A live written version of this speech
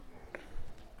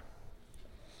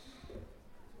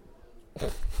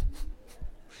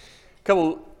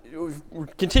We're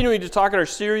continuing to talk in our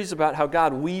series about how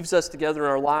God weaves us together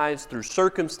in our lives through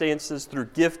circumstances, through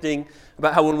gifting,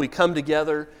 about how when we come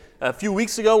together. A few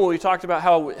weeks ago when we talked about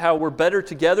how we're better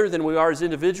together than we are as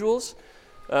individuals,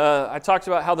 I talked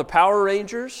about how the Power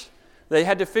Rangers, they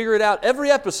had to figure it out every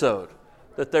episode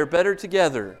that they're better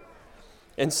together.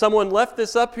 And someone left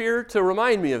this up here to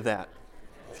remind me of that.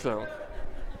 So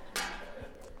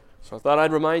I thought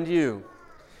I'd remind you.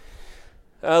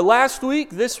 Last week,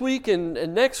 this week, and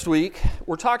next week,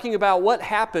 we're talking about what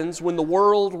happens when the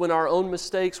world, when our own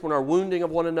mistakes, when our wounding of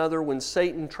one another, when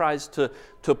Satan tries to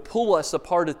pull us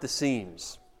apart at the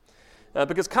seams.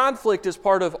 Because conflict is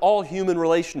part of all human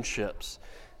relationships.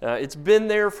 It's been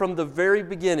there from the very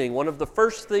beginning. One of the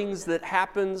first things that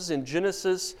happens in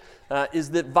Genesis is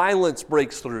that violence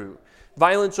breaks through.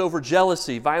 Violence over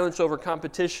jealousy, violence over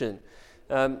competition.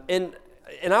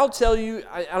 And I'll tell you,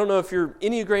 I don't know if you're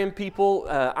Enneagram people,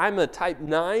 I'm a type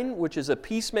 9, which is a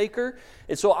peacemaker,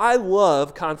 and so I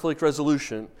love conflict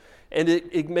resolution, and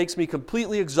it makes me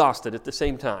completely exhausted at the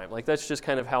same time. Like, that's just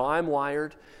kind of how I'm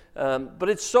wired, but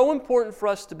it's so important for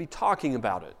us to be talking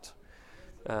about it.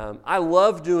 I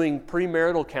love doing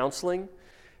premarital counseling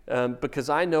because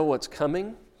I know what's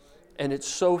coming, and it's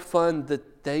so fun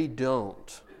that they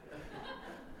don't.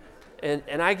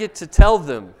 And I get to tell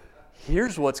them,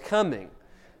 here's what's coming.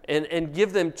 And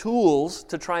give them tools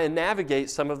to try and navigate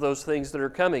some of those things that are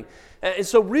coming. And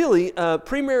so really,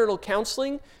 premarital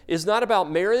counseling is not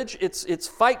about marriage. It's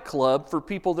Fight Club for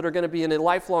people that are going to be in a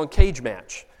lifelong cage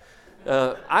match.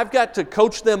 I've got to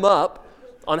coach them up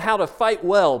on how to fight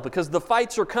well because the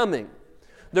fights are coming.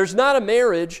 There's not a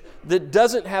marriage that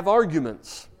doesn't have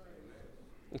arguments.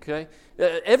 Okay?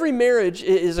 Every marriage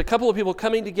is a couple of people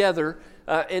coming together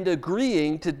and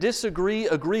agreeing to disagree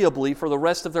agreeably for the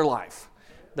rest of their life.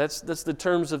 That's the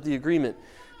terms of the agreement.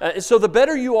 And so the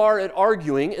better you are at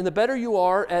arguing and the better you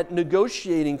are at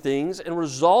negotiating things and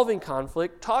resolving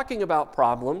conflict, talking about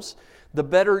problems, the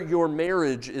better your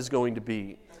marriage is going to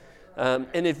be.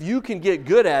 And if you can get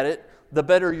good at it, the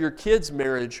better your kids'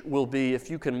 marriage will be if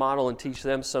you can model and teach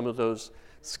them some of those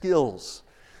skills.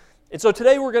 And so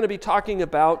today we're going to be talking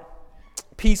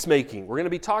about peacemaking. We're going to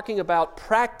be talking about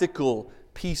practical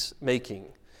peacemaking.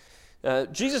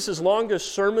 Jesus'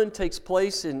 longest sermon takes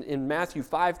place in Matthew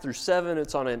 5 through 7.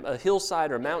 It's on a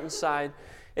hillside or a mountainside.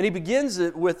 And he begins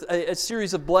it with a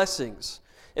series of blessings.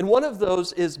 And one of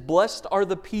those is, "Blessed are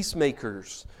the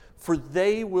peacemakers, for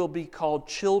they will be called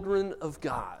children of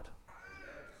God."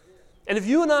 And if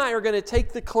you and I are going to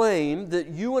take the claim that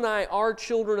you and I are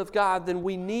children of God, then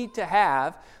we need to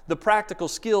have the practical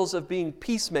skills of being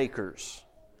peacemakers.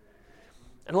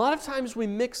 And a lot of times we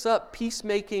mix up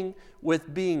peacemaking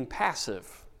with being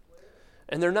passive.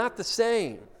 And they're not the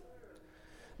same.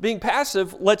 Being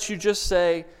passive lets you just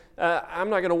say, I'm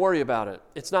not going to worry about it.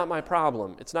 It's not my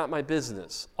problem. It's not my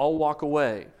business. I'll walk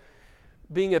away.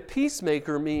 Being a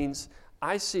peacemaker means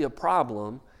I see a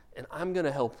problem and I'm going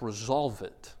to help resolve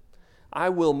it. I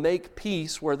will make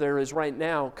peace where there is right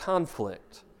now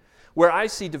conflict. Where I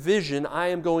see division, I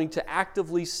am going to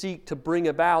actively seek to bring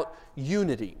about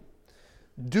unity.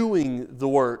 Doing the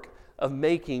work of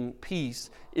making peace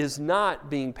is not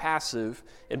being passive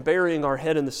and burying our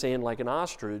head in the sand like an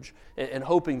ostrich and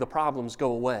hoping the problems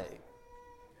go away.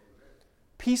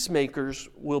 Peacemakers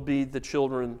will be the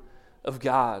children of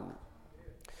God.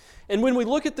 And when we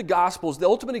look at the Gospels, the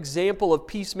ultimate example of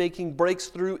peacemaking breaks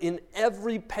through in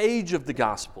every page of the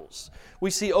Gospels.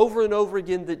 We see over and over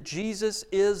again that Jesus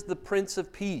is the Prince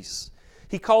of Peace.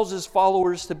 He calls his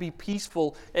followers to be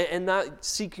peaceful and not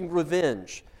seeking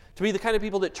revenge, to be the kind of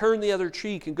people that turn the other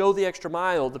cheek and go the extra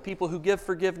mile, the people who give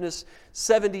forgiveness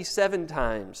 77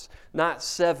 times, not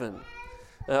 7.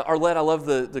 Arlette, I love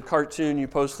the cartoon you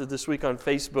posted this week on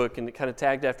Facebook and it kind of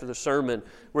tagged after the sermon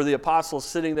where the apostle's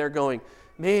sitting there going,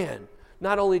 man,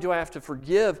 not only do I have to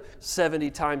forgive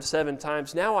 70 times, 7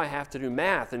 times, now I have to do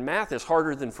math, and math is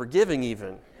harder than forgiving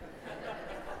even.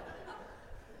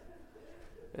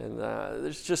 And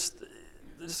there's just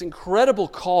this incredible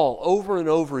call over and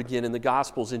over again in the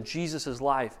Gospels in Jesus'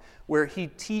 life where he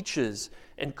teaches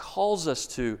and calls us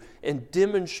to and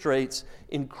demonstrates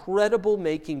incredible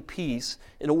making peace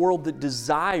in a world that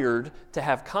desired to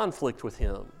have conflict with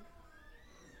him.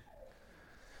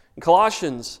 In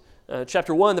Colossians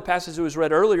chapter 1, the passage that was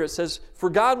read earlier, it says, "For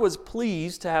God was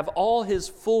pleased to have all his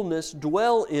fullness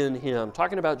dwell in him,"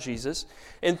 talking about Jesus,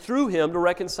 "and through him to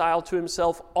reconcile to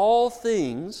himself all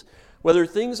things, whether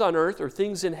things on earth or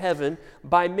things in heaven,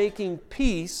 by making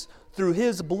peace through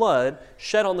his blood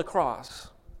shed on the cross."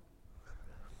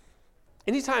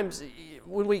 Anytime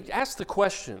when we ask the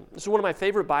question, this is one of my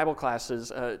favorite Bible classes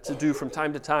to do from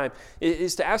time to time,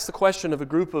 is to ask the question of a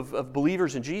group of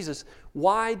believers in Jesus,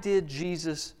 why did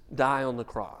Jesus die on the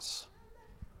cross?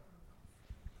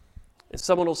 And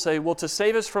someone will say, well, to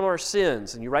save us from our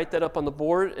sins. And you write that up on the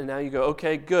board, and now you go,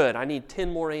 okay, good, I need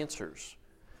 10 more answers.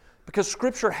 Because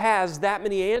Scripture has that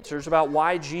many answers about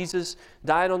why Jesus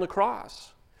died on the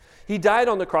cross. He died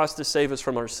on the cross to save us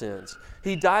from our sins.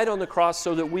 He died on the cross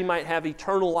so that we might have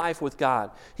eternal life with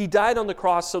God. He died on the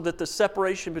cross so that the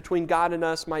separation between God and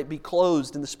us might be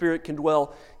closed and the Spirit can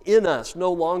dwell in us,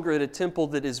 no longer at a temple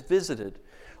that is visited.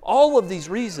 All of these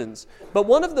reasons. But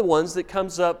one of the ones that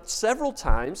comes up several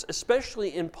times,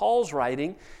 especially in Paul's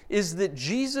writing, is that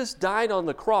Jesus died on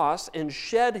the cross and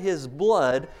shed His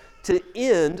blood to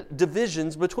end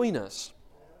divisions between us,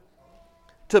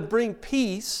 to bring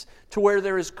peace to where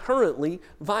there is currently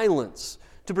violence,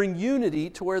 to bring unity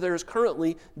to where there is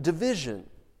currently division.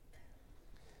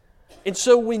 And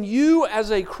so when you,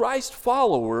 as a Christ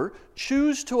follower,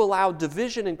 choose to allow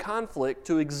division and conflict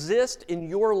to exist in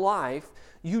your life,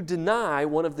 you deny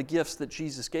one of the gifts that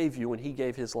Jesus gave you when He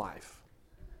gave His life.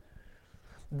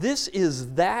 This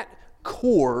is that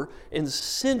core and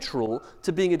central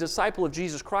to being a disciple of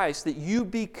Jesus Christ, that you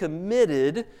be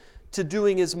committed to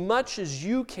doing as much as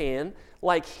you can,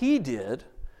 like He did,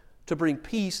 to bring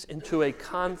peace into a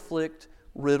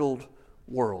conflict-riddled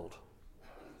world.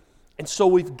 And so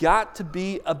we've got to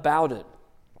be about it.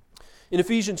 In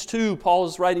Ephesians 2, Paul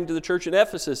is writing to the church in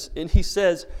Ephesus, and he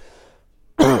says,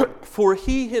 "For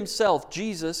He Himself,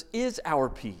 Jesus, is our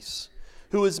peace,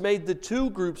 who has made the two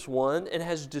groups one and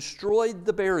has destroyed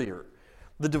the barrier,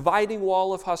 the dividing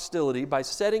wall of hostility, by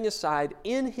setting aside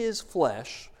in His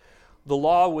flesh the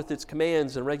law with its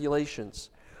commands and regulations.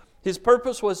 His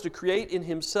purpose was to create in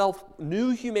Himself new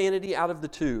humanity out of the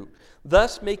two,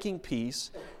 thus making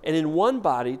peace, and in one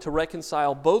body to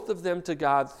reconcile both of them to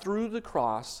God through the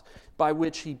cross, by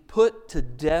which He put to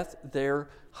death their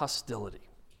hostility."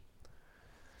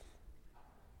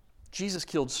 Jesus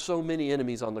killed so many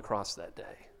enemies on the cross that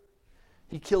day.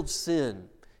 He killed sin.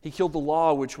 He killed the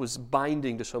law, which was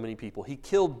binding to so many people. He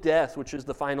killed death, which is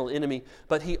the final enemy.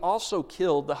 But He also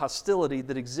killed the hostility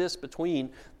that exists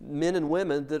between men and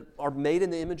women that are made in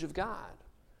the image of God.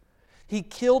 He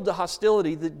killed the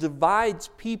hostility that divides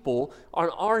people on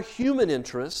our human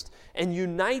interest and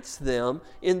unites them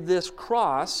in this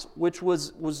cross, which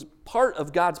was part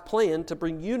of God's plan to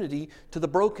bring unity to the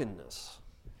brokenness.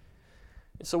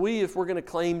 And so if we're going to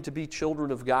claim to be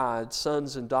children of God,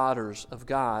 sons and daughters of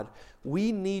God,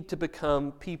 we need to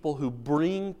become people who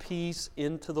bring peace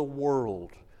into the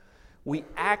world. We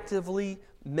actively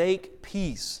make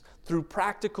peace through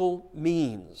practical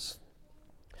means.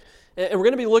 And we're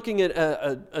going to be looking at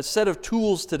a set of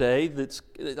tools today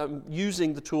I'm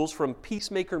using the tools from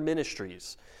Peacemaker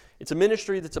Ministries. It's a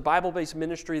ministry that's a Bible-based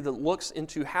ministry that looks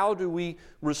into how do we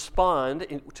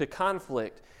respond to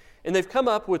conflict. And they've come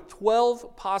up with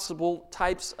 12 possible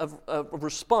types of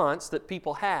response that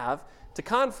people have to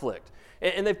conflict.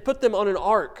 And they've put them on an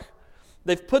arc.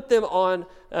 They've put them on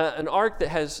an arc that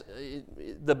has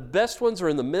the best ones are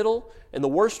in the middle and the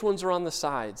worst ones are on the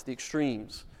sides, the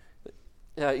extremes.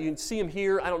 You can see them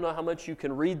here. I don't know how much you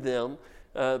can read them,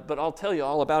 but I'll tell you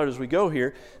all about it as we go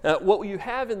here. What you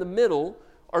have in the middle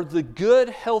are the good,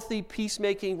 healthy,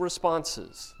 peacemaking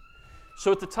responses.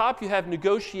 So at the top you have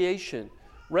negotiation,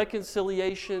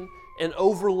 reconciliation, and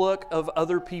overlook of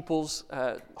other people's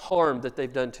harm that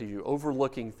they've done to you,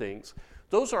 overlooking things.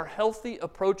 Those are healthy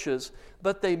approaches,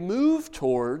 but they move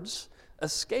towards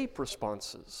escape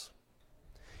responses.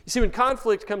 You see, when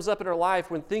conflict comes up in our life,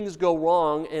 when things go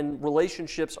wrong and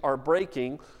relationships are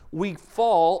breaking, we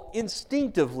fall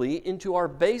instinctively into our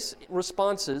base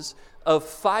responses of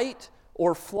fight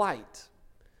or flight.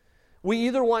 We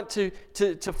either want to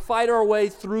fight our way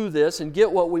through this and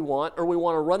get what we want, or we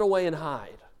want to run away and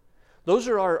hide. Those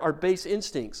are our base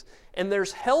instincts. And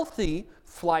there's healthy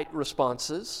flight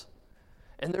responses,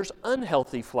 and there's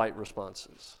unhealthy flight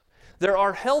responses. There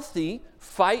are healthy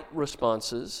fight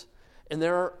responses, and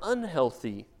there are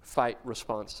unhealthy fight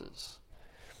responses.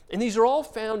 And these are all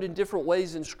found in different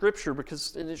ways in Scripture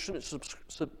because, and it shouldn't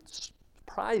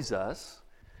surprise us,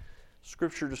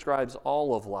 Scripture describes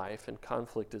all of life, and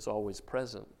conflict is always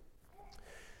present.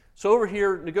 So over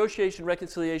here, negotiation,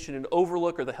 reconciliation, and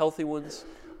overlook are the healthy ones.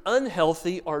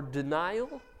 Unhealthy are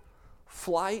denial,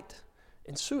 flight,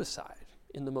 and suicide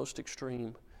in the most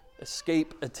extreme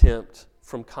escape attempt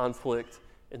from conflict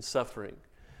and suffering.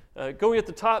 Going at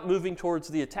the top, moving towards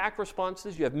the attack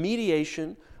responses, you have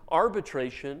mediation,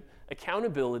 arbitration,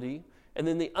 accountability, and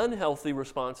then the unhealthy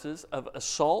responses of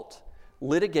assault,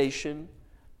 litigation,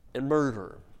 and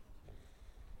murder.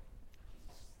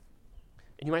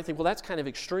 And you might think, well, that's kind of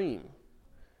extreme.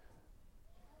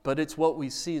 But it's what we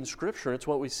see in Scripture. It's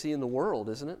what we see in the world,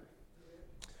 isn't it?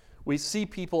 We see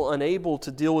people unable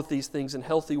to deal with these things in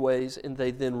healthy ways, and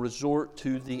they then resort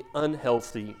to the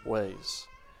unhealthy ways.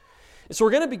 And so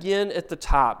we're going to begin at the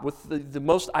top with the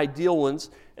most ideal ones,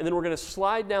 and then we're going to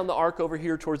slide down the arc over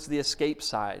here towards the escape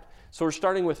side. So we're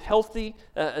starting with healthy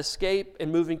escape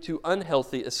and moving to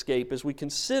unhealthy escape as we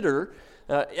consider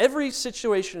every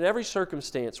situation, every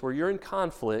circumstance where you're in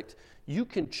conflict, you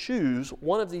can choose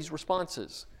one of these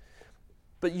responses.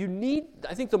 But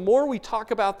I think the more we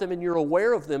talk about them and you're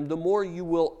aware of them, the more you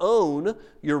will own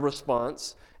your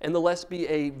response and the less be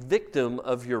a victim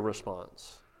of your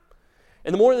response.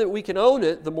 And the more that we can own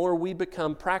it, the more we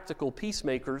become practical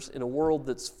peacemakers in a world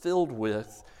that's filled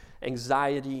with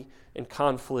anxiety and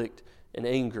conflict and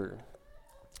anger.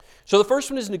 So the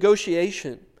first one is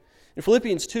negotiation. In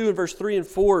Philippians 2 and verse 3 and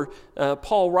 4,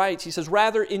 Paul writes, he says,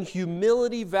 "Rather in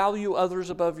humility value others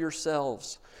above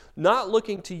yourselves, not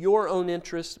looking to your own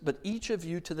interests, but each of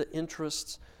you to the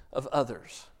interests of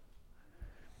others."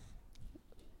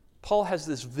 Paul has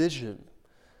this vision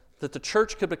that the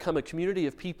church could become a community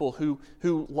of people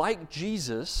who like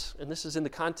Jesus, and this is in the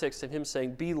context of him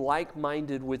saying, be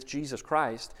like-minded with Jesus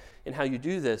Christ in how you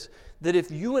do this, that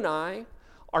if you and I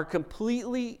are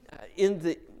completely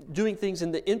doing things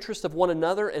in the interest of one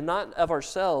another and not of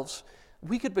ourselves,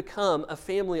 we could become a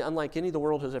family unlike any the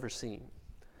world has ever seen.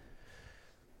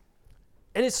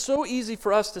 And it's so easy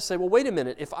for us to say, well, wait a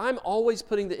minute, if I'm always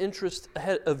putting the interest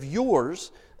ahead of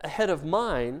yours ahead of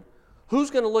mine, who's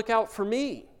going to look out for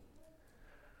me?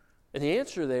 And the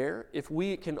answer there, if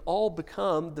we can all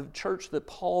become the church that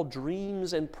Paul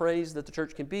dreams and prays that the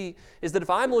church can be, is that if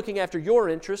I'm looking after your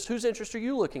interests, whose interest are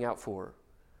you looking out for?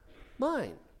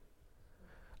 Mine.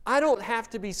 I don't have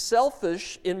to be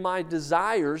selfish in my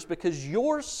desires because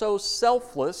you're so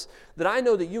selfless that I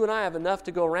know that you and I have enough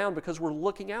to go around because we're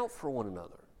looking out for one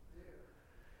another.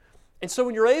 And so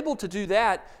when you're able to do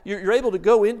that, you're able to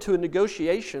go into a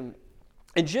negotiation.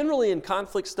 And generally in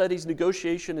conflict studies,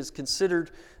 negotiation is considered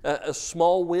a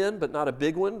small win, but not a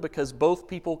big one, because both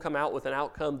people come out with an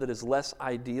outcome that is less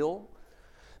ideal.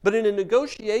 But in a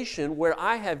negotiation where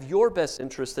I have your best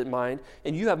interest in mind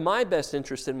and you have my best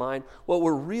interest in mind, what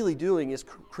we're really doing is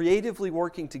creatively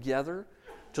working together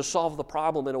to solve the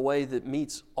problem in a way that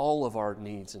meets all of our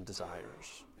needs and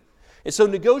desires. And so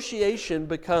negotiation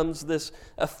becomes this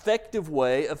effective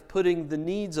way of putting the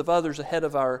needs of others ahead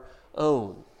of our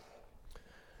own.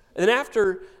 And then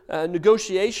after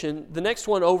negotiation, the next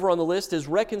one over on the list is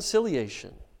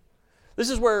reconciliation. This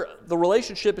is where the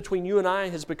relationship between you and I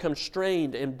has become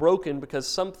strained and broken because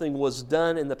something was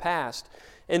done in the past.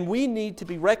 And we need to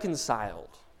be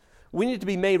reconciled. We need to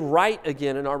be made right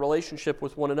again in our relationship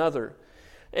with one another.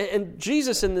 And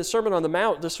Jesus in the Sermon on the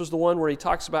Mount, this was the one where he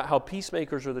talks about how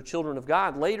peacemakers are the children of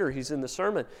God. Later he's in the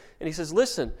sermon and he says,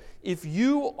 listen, if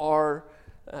you are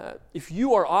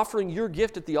offering your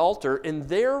gift at the altar and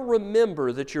there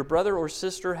remember that your brother or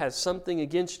sister has something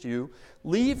against you,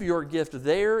 leave your gift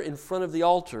there in front of the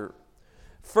altar.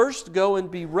 First go and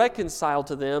be reconciled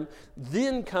to them,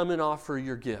 then come and offer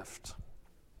your gift.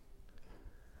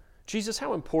 Jesus,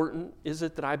 how important is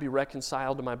it that I be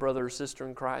reconciled to my brother or sister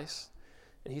in Christ?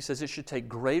 And he says it should take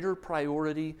greater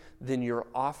priority than your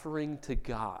offering to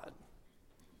God.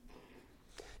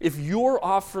 If you're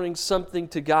offering something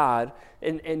to God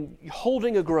and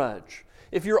holding a grudge,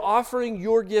 if you're offering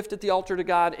your gift at the altar to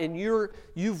God and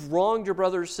you've wronged your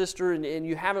brother or sister and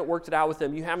you haven't worked it out with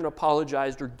them, you haven't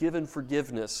apologized or given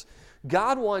forgiveness,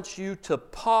 God wants you to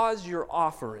pause your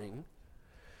offering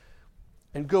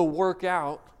and go work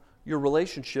out your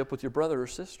relationship with your brother or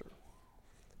sister.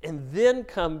 And then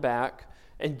come back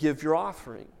and give your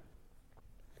offering.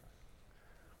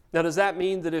 Now, does that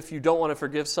mean that if you don't want to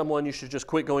forgive someone, you should just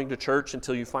quit going to church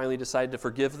until you finally decide to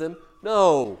forgive them?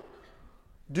 No.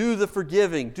 Do the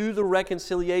forgiving. Do the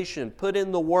reconciliation. Put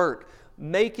in the work.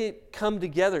 Make it come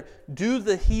together. Do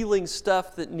the healing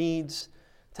stuff that needs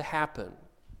to happen.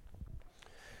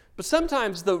 But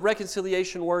sometimes the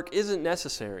reconciliation work isn't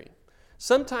necessary.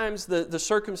 Sometimes the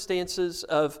circumstances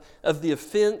of the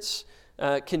offense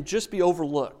can just be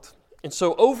overlooked. And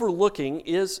so overlooking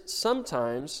is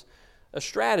sometimes a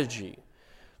strategy.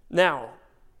 Now,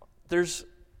 the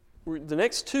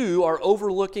next two are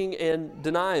overlooking and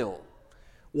denial.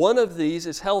 One of these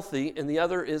is healthy and the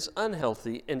other is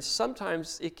unhealthy, and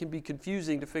sometimes it can be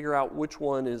confusing to figure out which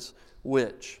one is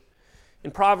which.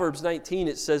 In Proverbs 19,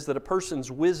 it says that a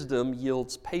person's wisdom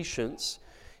yields patience.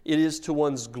 It is to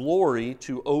one's glory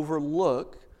to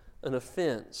overlook an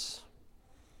offense.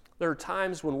 There are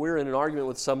times when we're in an argument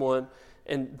with someone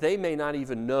and they may not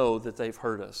even know that they've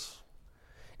hurt us.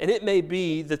 And it may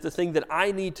be that the thing that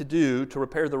I need to do to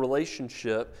repair the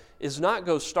relationship is not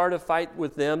go start a fight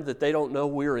with them that they don't know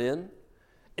we're in.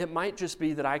 It might just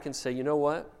be that I can say, you know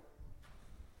what?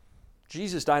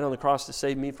 Jesus died on the cross to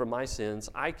save me from my sins.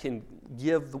 I can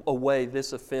give away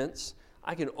this offense.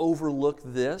 I can overlook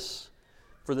this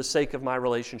for the sake of my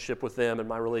relationship with them and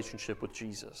my relationship with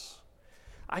Jesus.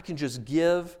 I can just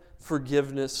give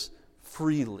forgiveness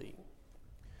freely.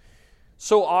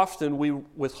 So often we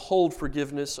withhold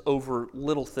forgiveness over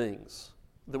little things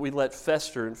that we let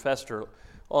fester and fester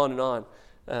on and on.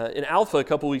 In Alpha a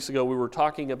couple weeks ago, we were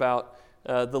talking about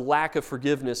the lack of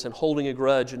forgiveness and holding a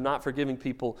grudge and not forgiving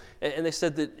people. And they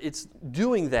said that it's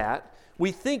doing that.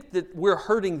 We think that we're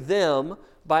hurting them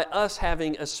by us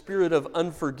having a spirit of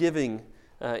unforgiving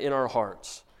in our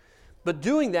hearts. But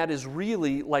doing that is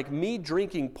really like me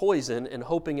drinking poison and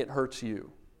hoping it hurts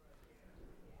you.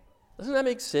 Doesn't that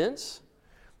make sense?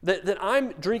 That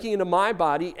I'm drinking into my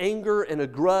body anger and a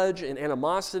grudge and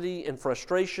animosity and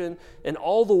frustration and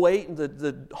all the weight and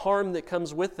the harm that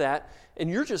comes with that, and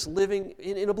you're just living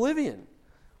in oblivion.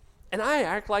 And I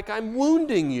act like I'm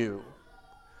wounding you.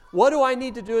 What do I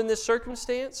need to do in this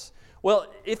circumstance? Well,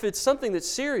 if it's something that's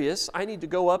serious, I need to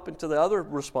go up into the other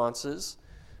responses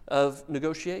of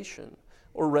negotiation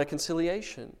or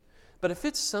reconciliation. But if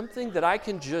it's something that I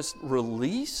can just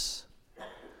release,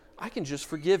 I can just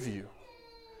forgive you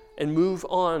and move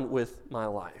on with my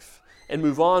life and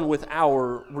move on with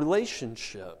our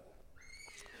relationship.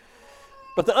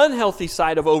 But the unhealthy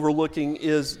side of overlooking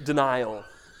is denial.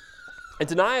 And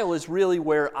denial is really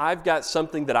where I've got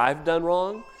something that I've done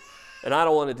wrong and I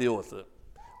don't want to deal with it.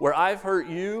 Where I've hurt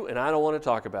you and I don't want to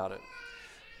talk about it.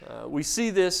 We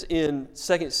see this in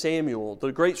 2 Samuel,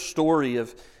 the great story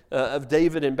of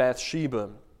David and Bathsheba.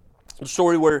 The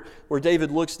story where David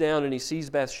looks down and he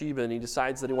sees Bathsheba and he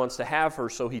decides that he wants to have her,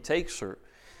 so he takes her.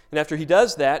 And after he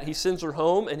does that, he sends her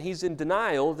home and he's in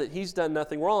denial that he's done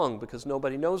nothing wrong because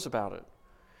nobody knows about it.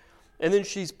 And then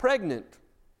she's pregnant.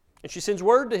 And she sends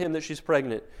word to him that she's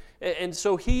pregnant. And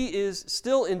so he is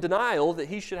still in denial that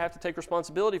he should have to take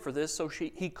responsibility for this. So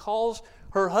he calls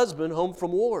her husband home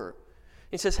from war.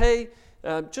 He says, hey,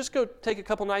 just go take a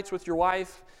couple nights with your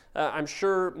wife. I'm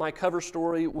sure my cover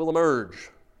story will emerge.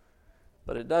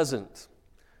 But it doesn't.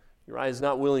 Uriah is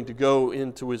not willing to go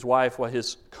into his wife while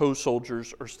his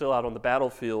co-soldiers are still out on the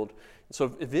battlefield.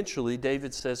 So eventually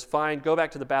David says, fine, go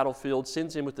back to the battlefield,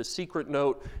 sends him with a secret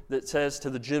note that says to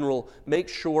the general, make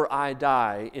sure I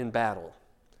die in battle.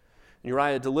 And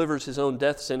Uriah delivers his own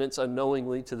death sentence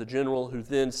unknowingly to the general, who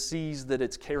then sees that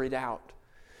it's carried out.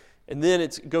 And then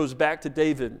it goes back to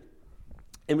David.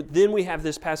 And then we have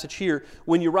this passage here.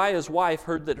 When Uriah's wife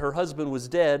heard that her husband was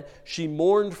dead, she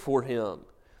mourned for him.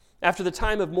 After the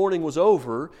time of mourning was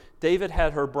over, David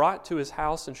had her brought to his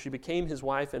house, and she became his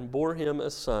wife and bore him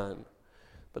a son.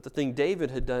 But the thing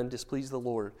David had done displeased the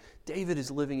Lord. David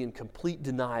is living in complete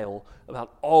denial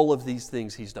about all of these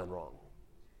things he's done wrong.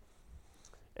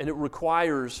 And it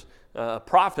requires a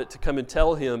prophet to come and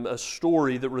tell him a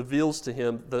story that reveals to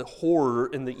him the horror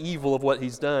and the evil of what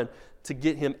he's done to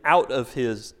get him out of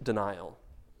his denial.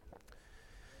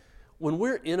 When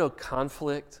we're in a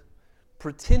conflict,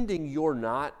 pretending you're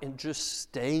not and just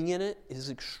staying in it is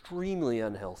extremely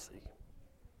unhealthy.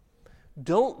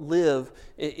 Don't live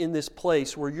in this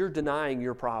place where you're denying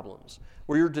your problems,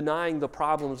 where you're denying the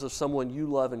problems of someone you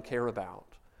love and care about.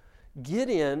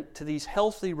 Get into these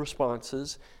healthy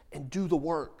responses and do the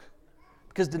work,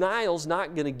 because denial's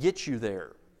not going to get you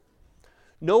there.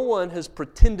 No one has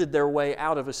pretended their way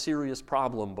out of a serious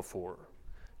problem before.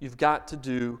 You've got to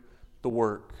do the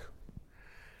work.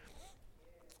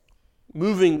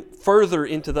 Moving further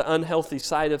into the unhealthy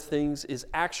side of things is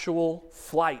actual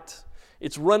flight.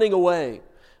 It's running away.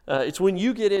 It's when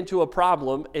you get into a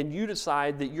problem and you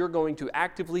decide that you're going to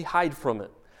actively hide from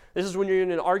it. This is when you're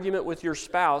in an argument with your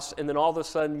spouse and then all of a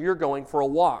sudden you're going for a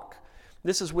walk.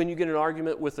 This is when you get in an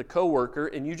argument with a coworker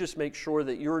and you just make sure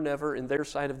that you're never in their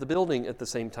side of the building at the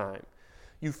same time.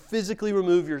 You physically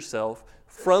remove yourself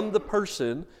from the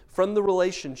person, from the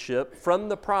relationship, from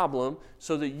the problem,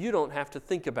 so that you don't have to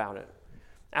think about it.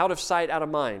 Out of sight, out of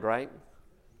mind, right?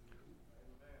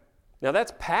 Now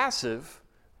that's passive,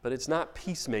 but it's not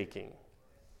peacemaking.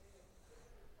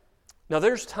 Now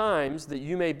there's times that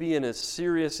you may be in a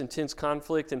serious, intense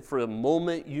conflict, and for a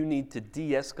moment you need to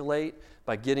de-escalate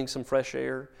by getting some fresh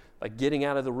air, by getting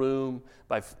out of the room,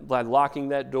 by locking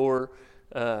that door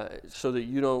so that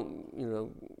you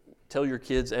don't, tell your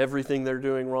kids everything they're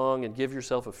doing wrong and give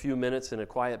yourself a few minutes in a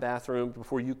quiet bathroom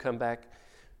before you come back.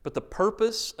 But the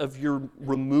purpose of your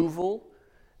removal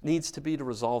needs to be to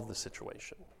resolve the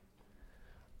situation.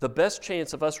 the best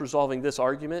chance of us resolving this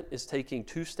argument is taking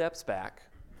 2 steps back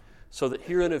so that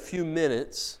here in a few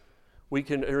minutes, or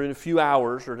in a few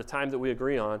hours, or at a time that we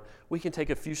agree on, we can take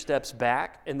a few steps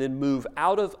back and then move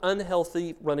out of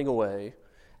unhealthy running away,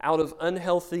 out of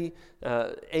unhealthy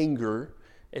anger,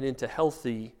 and into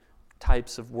healthy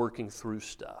types of working through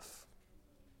stuff.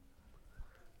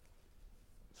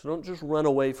 So don't just run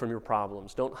away from your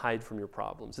problems. Don't hide from your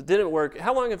problems. It didn't work.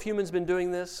 How long have humans been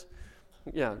doing this?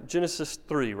 Yeah, Genesis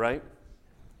 3, right?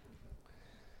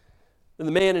 And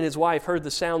the man and his wife heard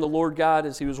the sound of the Lord God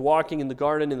as he was walking in the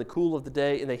garden in the cool of the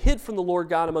day, and they hid from the Lord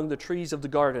God among the trees of the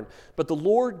garden. But the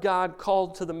Lord God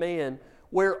called to the man,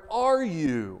 "Where are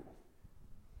you?"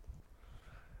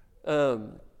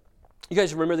 You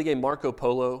guys remember the game Marco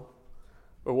Polo?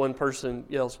 Where one person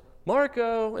yells,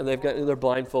 "Marco," and they're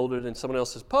blindfolded, and someone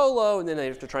else says, "Polo," and then they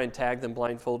have to try and tag them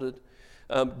blindfolded.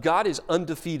 God is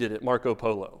undefeated at Marco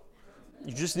Polo.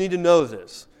 You just need to know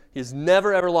this. He has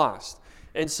never, ever lost.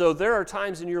 And so there are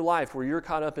times in your life where you're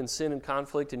caught up in sin and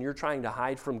conflict and you're trying to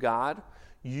hide from God.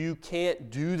 You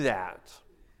can't do that.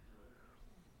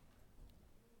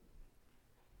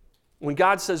 When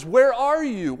God says, "Where are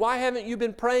you? Why haven't you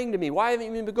been praying to me? Why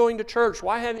haven't you been going to church?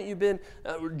 Why haven't you been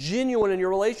genuine in your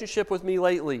relationship with me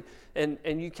lately?" And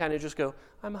you kind of just go,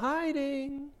 "I'm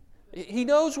hiding." He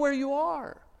knows where you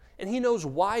are. And He knows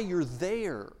why you're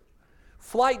there.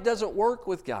 Flight doesn't work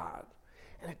with God.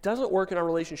 And it doesn't work in our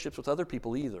relationships with other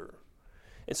people either.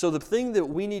 And so the thing that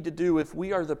we need to do if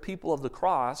we are the people of the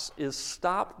cross is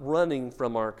stop running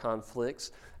from our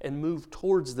conflicts and move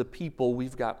towards the people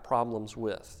we've got problems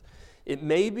with. It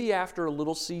may be after a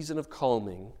little season of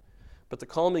calming, but the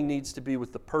calming needs to be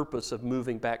with the purpose of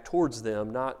moving back towards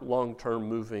them, not long-term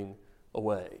moving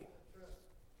away.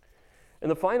 And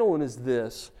the final one is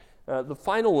this. The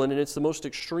final one, and it's the most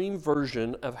extreme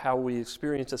version of how we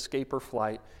experience escape or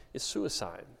flight, is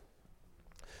suicide.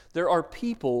 There are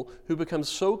people who become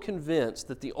so convinced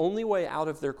that the only way out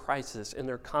of their crisis and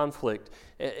their conflict,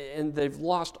 and they've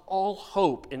lost all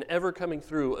hope in ever coming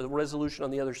through a resolution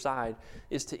on the other side,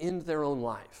 is to end their own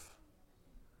life.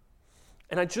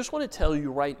 And I just want to tell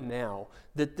you right now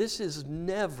that this is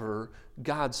never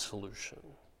God's solution.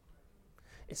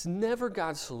 It's never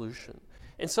God's solution.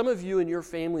 And some of you and your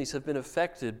families have been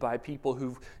affected by people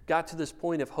who've got to this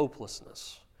point of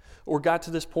hopelessness, or got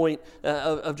to this point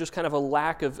of just kind of a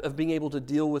lack of being able to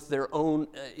deal with their own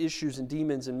issues and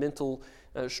demons and mental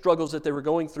struggles that they were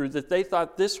going through, that they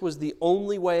thought this was the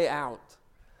only way out.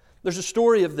 There's a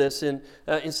story of this in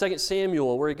 2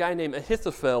 Samuel where a guy named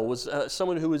Ahithophel was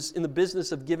someone who was in the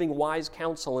business of giving wise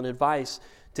counsel and advice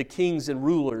to kings and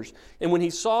rulers. And when he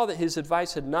saw that his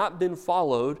advice had not been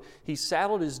followed, he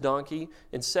saddled his donkey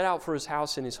and set out for his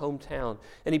house in his hometown.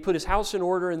 And he put his house in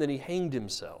order and then he hanged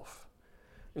himself.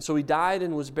 And so he died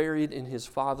and was buried in his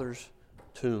father's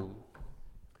tomb.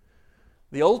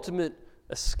 The ultimate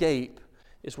escape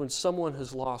is when someone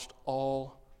has lost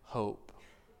all hope.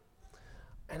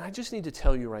 And I just need to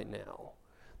tell you right now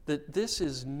that this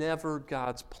is never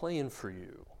God's plan for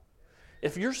you.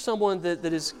 If you're someone that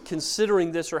is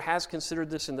considering this or has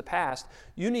considered this in the past,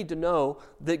 you need to know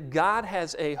that God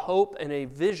has a hope and a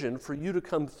vision for you to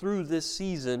come through this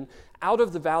season out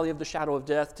of the valley of the shadow of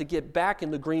death to get back in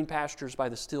the green pastures by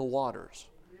the still waters.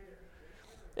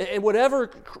 And whatever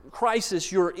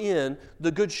crisis you're in,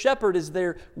 the Good Shepherd is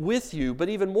there with you. But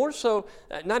even more so,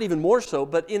 not even more so,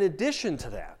 but in addition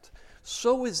to that,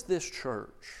 so is this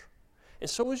church. And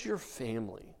so is your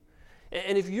family.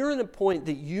 And if you're in a point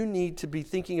that you need to be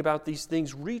thinking about these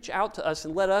things, reach out to us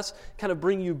and let us kind of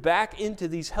bring you back into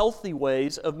these healthy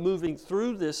ways of moving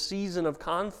through this season of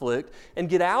conflict and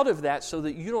get out of that so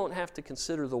that you don't have to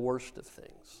consider the worst of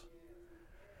things.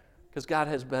 Because God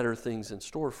has better things in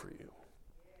store for you.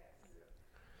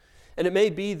 And it may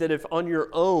be that if on your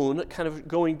own, kind of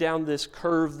going down this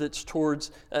curve that's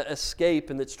towards escape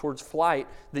and that's towards flight,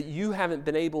 that you haven't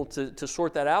been able to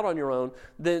sort that out on your own,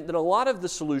 then a lot of the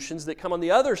solutions that come on the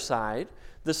other side,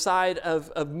 the side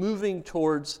of moving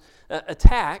towards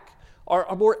attack,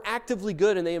 are more actively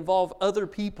good, and they involve other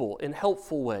people in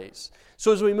helpful ways.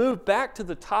 So as we move back to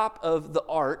the top of the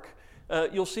arc,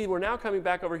 you'll see we're now coming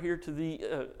back over here to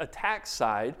the attack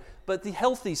side, but the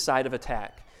healthy side of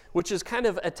attack, which is kind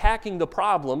of attacking the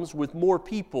problems with more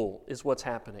people is what's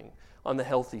happening on the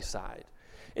healthy side.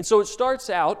 And so it starts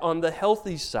out on the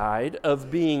healthy side of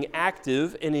being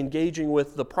active and engaging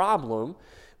with the problem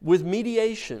with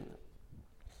mediation.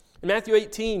 In Matthew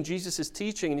 18, Jesus is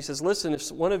teaching and he says, listen, if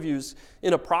one of you's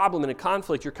in a problem, in a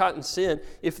conflict, you're caught in sin,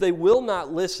 if they will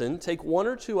not listen, take one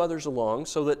or two others along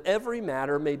so that every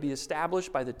matter may be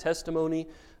established by the testimony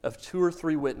of 2 or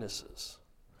 3 witnesses.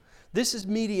 This is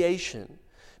mediation.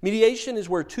 Mediation is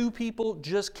where two people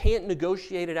just can't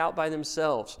negotiate it out by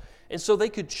themselves. And so they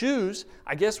could choose,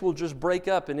 I guess we'll just break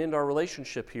up and end our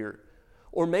relationship here.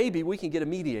 Or maybe we can get a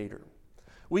mediator.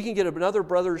 We can get another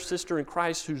brother or sister in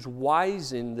Christ who's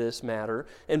wise in this matter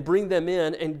and bring them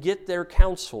in and get their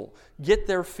counsel, get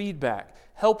their feedback,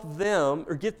 help them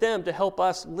or get them to help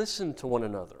us listen to one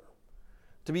another,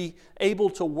 to be able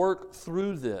to work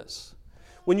through this.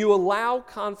 When you allow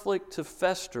conflict to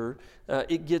fester,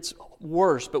 it gets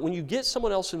worse. But when you get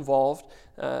someone else involved,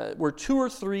 where two or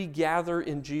three gather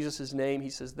in Jesus' name, he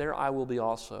says, there I will be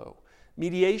also.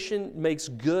 Mediation makes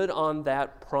good on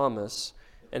that promise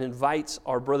and invites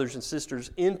our brothers and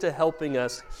sisters into helping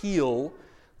us heal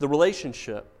the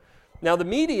relationship. Now, in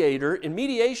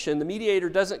mediation, the mediator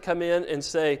doesn't come in and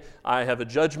say, I have a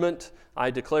judgment, I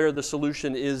declare the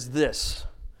solution is this.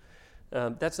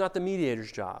 That's not the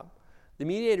mediator's job. The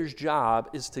mediator's job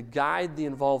is to guide the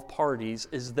involved parties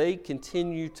as they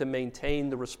continue to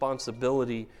maintain the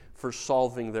responsibility for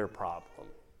solving their problem.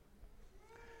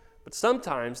 But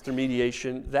sometimes through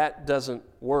mediation, that doesn't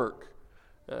work.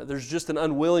 There's just an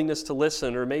unwillingness to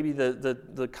listen, or maybe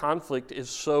the conflict is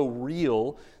so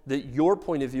real that your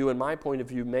point of view and my point of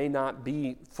view may not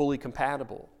be fully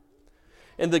compatible.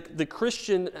 And the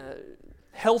Christian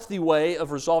healthy way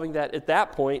of resolving that at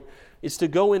that point is to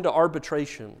go into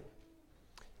arbitration.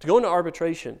 To go into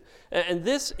arbitration. And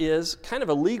this is kind of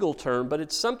a legal term, but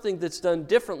it's something that's done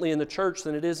differently in the church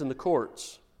than it is in the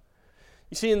courts.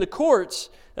 You see, in the courts,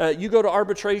 you go to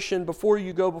arbitration before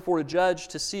you go before a judge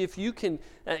to see if you can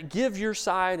give your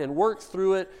side and work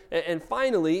through it. And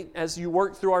finally, as you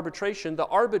work through arbitration, the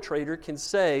arbitrator can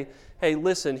say, hey,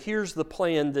 listen, here's the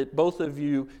plan that both of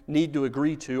you need to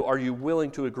agree to. Are you willing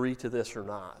to agree to this or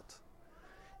not?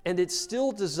 And it's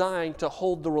still designed to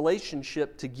hold the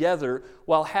relationship together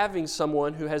while having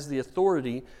someone who has the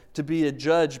authority to be a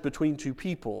judge between two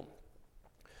people.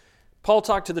 Paul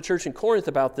talked to the church in Corinth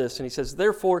about this, and he says,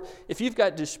 therefore, if you've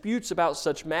got disputes about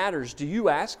such matters, do you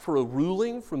ask for a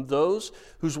ruling from those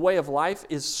whose way of life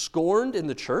is scorned in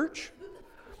the church?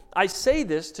 I say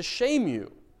this to shame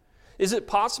you. Is it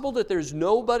possible that there's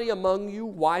nobody among you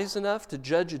wise enough to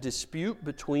judge a dispute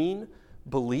between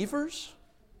believers?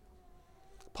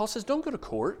 Paul says, don't go to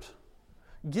court.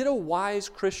 Get a wise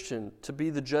Christian to be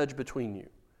the judge between you.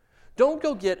 Don't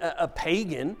go get a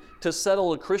pagan to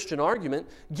settle a Christian argument.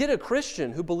 Get a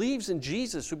Christian who believes in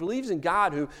Jesus, who believes in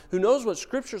God, who knows what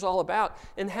Scripture's all about,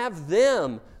 and have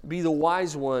them be the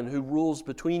wise one who rules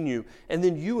between you. And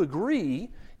then you agree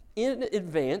in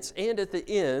advance and at the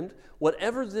end,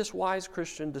 whatever this wise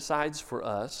Christian decides for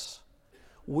us,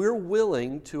 we're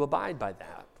willing to abide by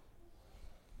that.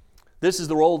 This is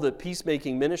the role that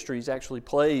peacemaking ministries actually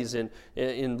plays in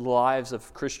the lives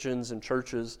of Christians and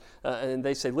churches. And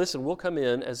they say, listen, we'll come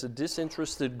in as a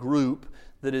disinterested group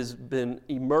that has been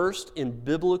immersed in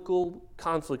biblical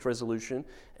conflict resolution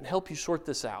and help you sort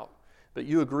this out. But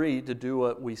you agree to do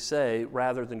what we say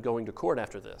rather than going to court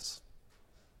after this.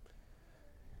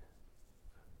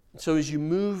 So as you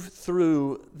move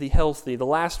through the healthy, the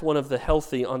last one of the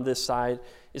healthy on this side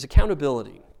is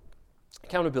accountability.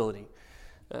 Accountability.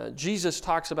 Jesus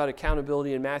talks about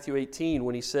accountability in Matthew 18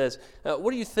 when he says,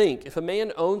 what do you think? If a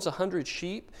man owns 100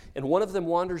 sheep and one of them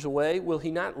wanders away, will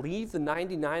he not leave the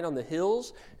 99 on the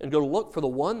hills and go to look for the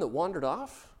one that wandered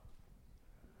off?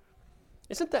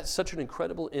 Isn't that such an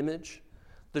incredible image?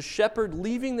 The shepherd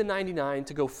leaving the 99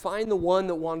 to go find the one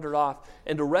that wandered off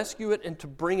and to rescue it and to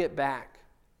bring it back.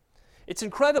 It's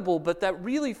incredible, but that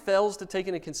really fails to take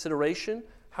into consideration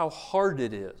how hard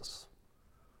it is.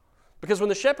 Because when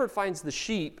the shepherd finds the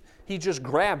sheep, he just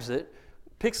grabs it,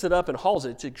 picks it up and hauls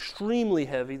it. It's extremely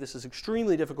heavy. This is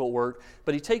extremely difficult work,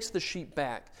 but he takes the sheep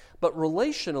back. But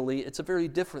relationally, it's a very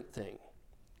different thing.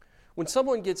 When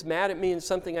someone gets mad at me and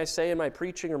something I say in my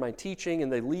preaching or my teaching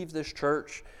and they leave this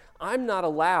church, I'm not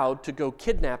allowed to go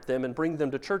kidnap them and bring them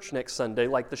to church next Sunday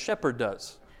like the shepherd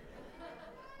does.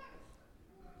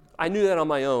 I knew that on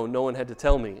my own. No one had to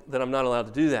tell me that I'm not allowed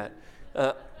to do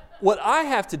that. What I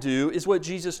have to do is what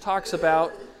Jesus talks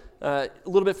about a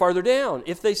little bit farther down.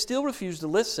 If they still refuse to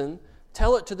listen,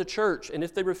 tell it to the church. And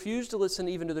if they refuse to listen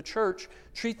even to the church,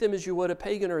 treat them as you would a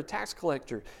pagan or a tax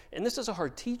collector. And this is a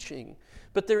hard teaching.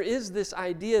 But there is this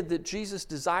idea that Jesus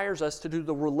desires us to do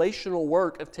the relational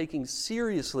work of taking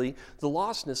seriously the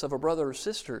lostness of a brother or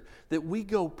sister, that we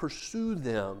go pursue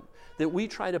them, that we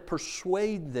try to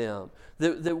persuade them,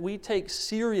 that we take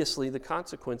seriously the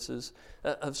consequences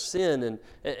of sin,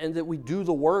 and that we do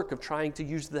the work of trying to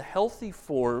use the healthy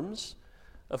forms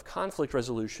of conflict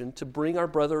resolution to bring our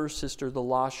brother or sister, the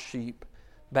lost sheep,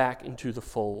 back into the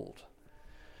fold.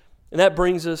 And that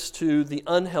brings us to the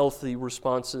unhealthy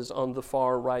responses on the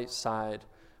far right side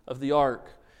of the arc.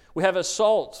 We have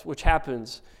assault, which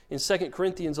happens in 2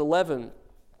 Corinthians 11.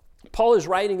 Paul is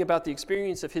writing about the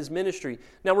experience of his ministry.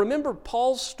 Now remember,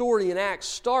 Paul's story in Acts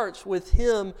starts with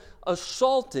him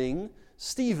assaulting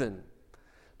Stephen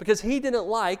because he didn't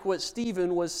like what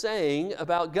Stephen was saying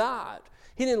about God.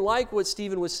 He didn't like what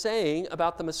Stephen was saying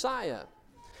about the Messiah.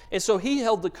 And so he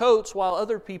held the coats while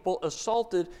other people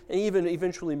assaulted and even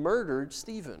eventually murdered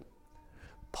Stephen.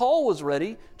 Paul was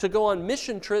ready to go on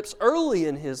mission trips early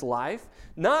in his life,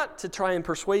 not to try and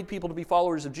persuade people to be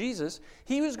followers of Jesus.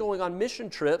 He was going on mission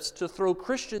trips to throw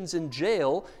Christians in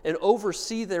jail and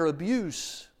oversee their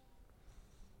abuse.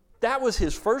 That was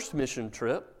his first mission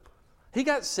trip. He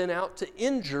got sent out to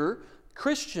injure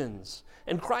Christians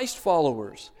and Christ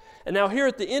followers. And now here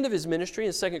at the end of his ministry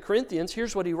in 2 Corinthians,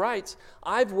 here's what he writes.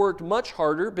 I've worked much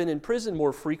harder, been in prison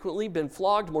more frequently, been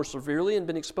flogged more severely, and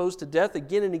been exposed to death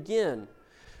again and again.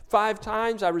 5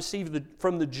 times I received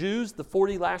from the Jews the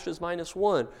 40 lashes minus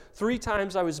 1. 3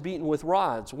 times I was beaten with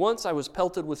rods. Once I was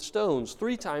pelted with stones.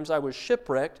 3 times I was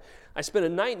shipwrecked. I spent a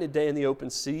night and a day in the open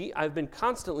sea. I've been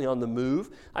constantly on the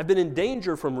move. I've been in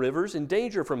danger from rivers, in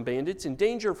danger from bandits, in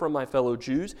danger from my fellow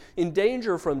Jews, in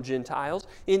danger from Gentiles,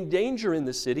 in danger in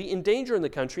the city, in danger in the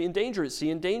country, in danger at sea,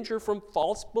 in danger from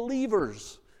false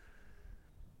believers.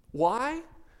 Why?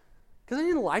 Because they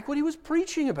didn't like what he was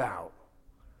preaching about.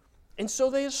 And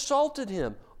so they assaulted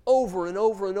him over and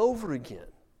over and over again.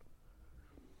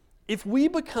 If we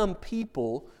become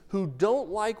people who don't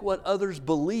like what others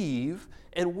believe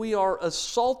and we are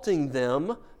assaulting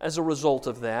them as a result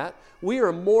of that, we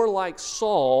are more like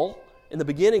Saul in the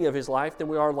beginning of his life than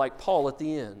we are like Paul at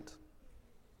the end.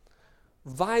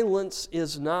 Violence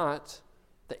is not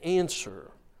the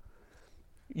answer.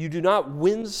 You do not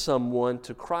win someone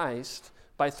to Christ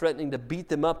by threatening to beat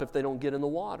them up if they don't get in the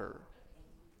water.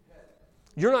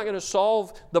 You're not going to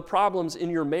solve the problems in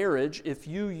your marriage if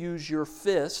you use your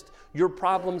fist. Your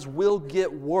problems will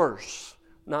get worse,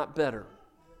 not better.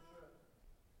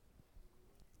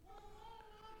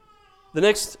 The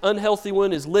next unhealthy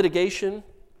one is litigation,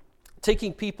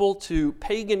 taking people to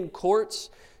pagan courts.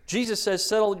 Jesus says,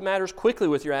 settle matters quickly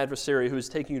with your adversary who is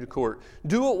taking you to court.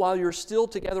 Do it while you're still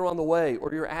together on the way,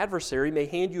 or your adversary may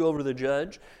hand you over to the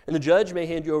judge, and the judge may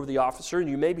hand you over to the officer, and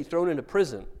you may be thrown into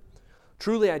prison.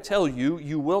 Truly, I tell you,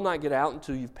 you will not get out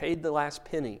until you've paid the last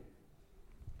penny.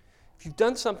 If you've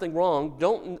done something wrong,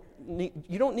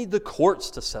 you don't need the courts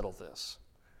to settle this.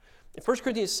 In 1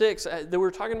 Corinthians 6, that we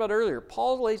were talking about earlier,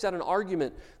 Paul lays out an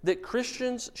argument that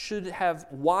Christians should have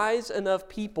wise enough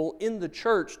people in the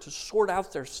church to sort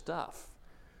out their stuff.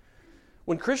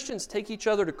 When Christians take each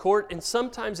other to court, and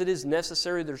sometimes it is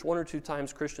necessary, there's 1 or 2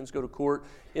 times Christians go to court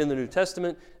in the New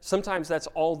Testament. Sometimes that's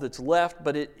all that's left,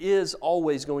 but it is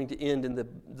always going to end in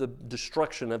the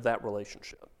destruction of that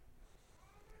relationship.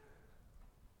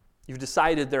 You've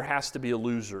decided there has to be a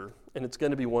loser, and it's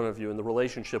going to be one of you, and the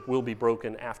relationship will be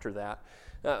broken after that.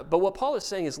 But what Paul is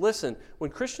saying is, listen, when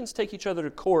Christians take each other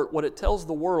to court, what it tells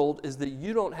the world is that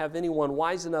you don't have anyone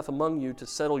wise enough among you to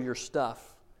settle your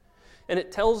stuff. And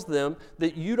it tells them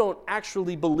that you don't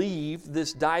actually believe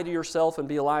this die to yourself and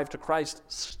be alive to Christ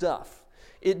stuff.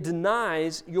 It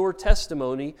denies your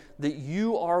testimony that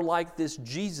you are like this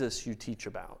Jesus you teach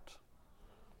about.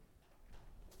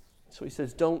 So he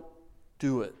says, don't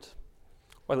do it.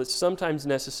 While it's sometimes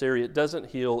necessary, it doesn't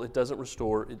heal, it doesn't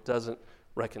restore, it doesn't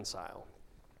reconcile.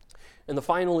 And the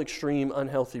final extreme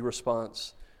unhealthy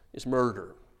response is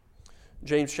murder.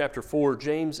 James chapter 4,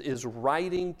 James is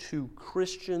writing to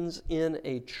Christians in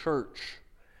a church.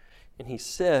 And he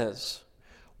says,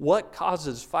 what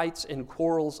causes fights and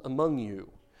quarrels among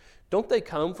you? Don't they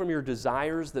come from your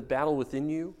desires that battle within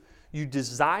you? You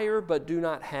desire but do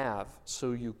not have,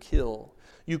 so you kill.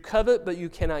 You covet but you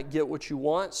cannot get what you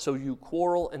want, so you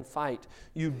quarrel and fight.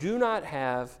 You do not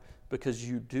have because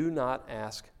you do not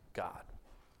ask God.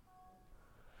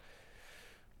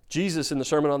 Jesus in the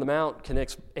Sermon on the Mount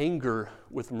connects anger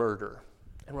with murder.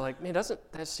 And we're like, man, doesn't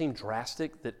that seem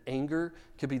drastic that anger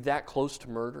could be that close to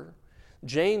murder?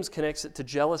 James connects it to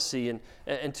jealousy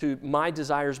and to my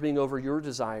desires being over your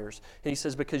desires. And he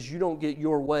says, because you don't get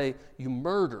your way, you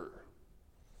murder.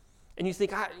 And you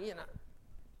think,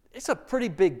 it's a pretty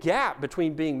big gap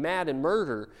between being mad and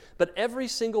murder. But every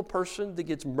single person that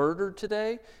gets murdered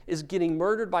today is getting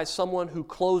murdered by someone who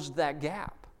closed that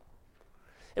gap.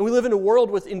 And we live in a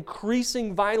world with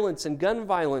increasing violence and gun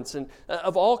violence and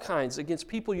of all kinds against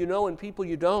people you know and people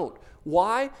you don't.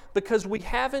 Why? Because we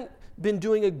haven't been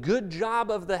doing a good job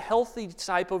of the healthy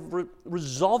type of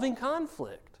resolving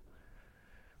conflict.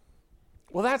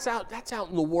 Well, that's out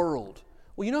in the world.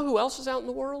 Well, you know who else is out in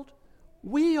the world?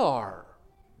 We are.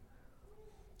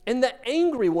 And the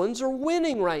angry ones are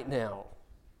winning right now.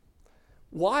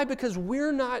 Why? Because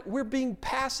we're being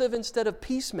passive instead of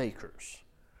peacemakers.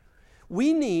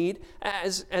 We need,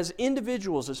 as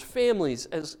individuals, as families,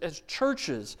 as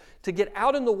churches, to get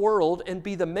out in the world and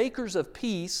be the makers of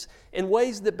peace in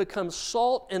ways that become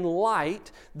salt and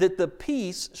light, that the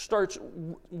peace starts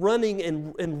running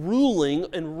and ruling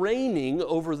and reigning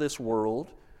over this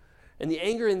world, and the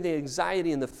anger and the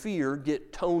anxiety and the fear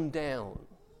get toned down.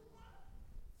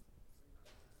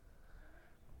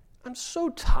 I'm so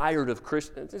tired of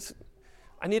Christians. This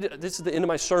is the end of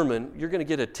my sermon. You're going to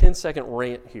get a 10-second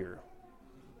rant here.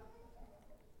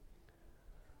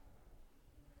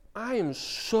 I am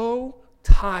so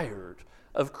tired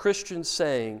of Christians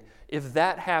saying, if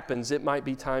that happens, it might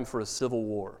be time for a civil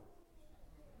war.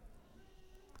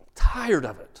 I'm tired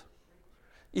of it.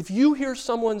 If you hear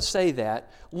someone say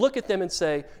that, look at them and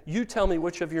say, you tell me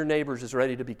which of your neighbors is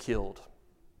ready to be killed.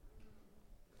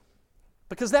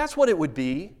 Because that's what it would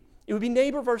be. It would be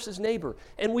neighbor versus neighbor.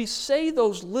 And we say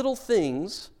those little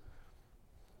things,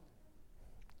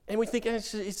 and we think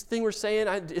it's the thing we're saying,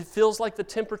 it feels like the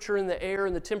temperature in the air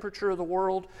and the temperature of the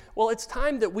world. Well, it's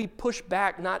time that we push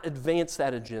back, not advance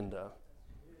that agenda.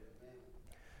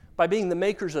 By being the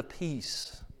makers of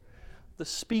peace, the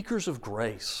speakers of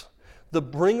grace, the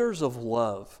bringers of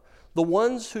love, the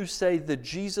ones who say the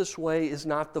Jesus way is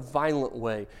not the violent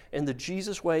way, and the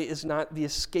Jesus way is not the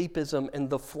escapism and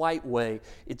the flight way.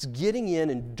 It's getting in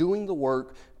and doing the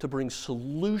work to bring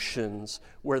solutions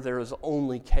where there is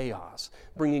only chaos,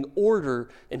 bringing order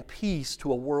and peace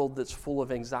to a world that's full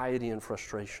of anxiety and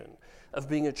frustration, of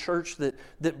being a church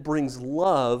that brings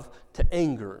love to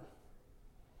anger.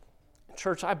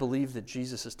 Church, I believe that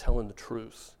Jesus is telling the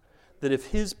truth, that if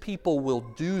His people will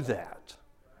do that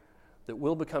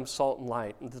we'll become salt and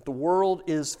light, and that the world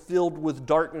is filled with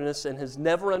darkness and has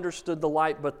never understood the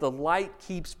light, but the light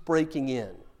keeps breaking in.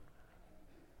 All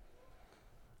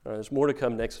right, there's more to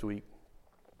come next week.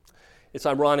 It's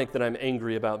ironic that I'm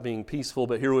angry about being peaceful,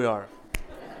 but here we are.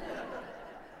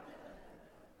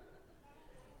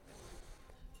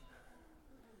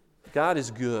 God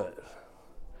is good,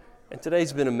 and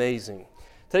today's been amazing.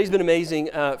 Today's been amazing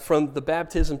from the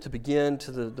baptism to begin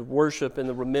to the worship and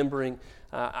the remembering.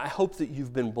 I hope that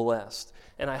you've been blessed.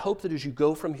 And I hope that as you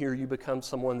go from here, you become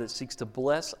someone that seeks to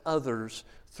bless others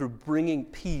through bringing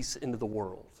peace into the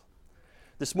world.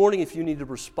 This morning, if you need to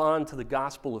respond to the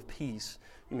gospel of peace,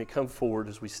 you may come forward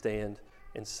as we stand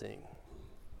and sing.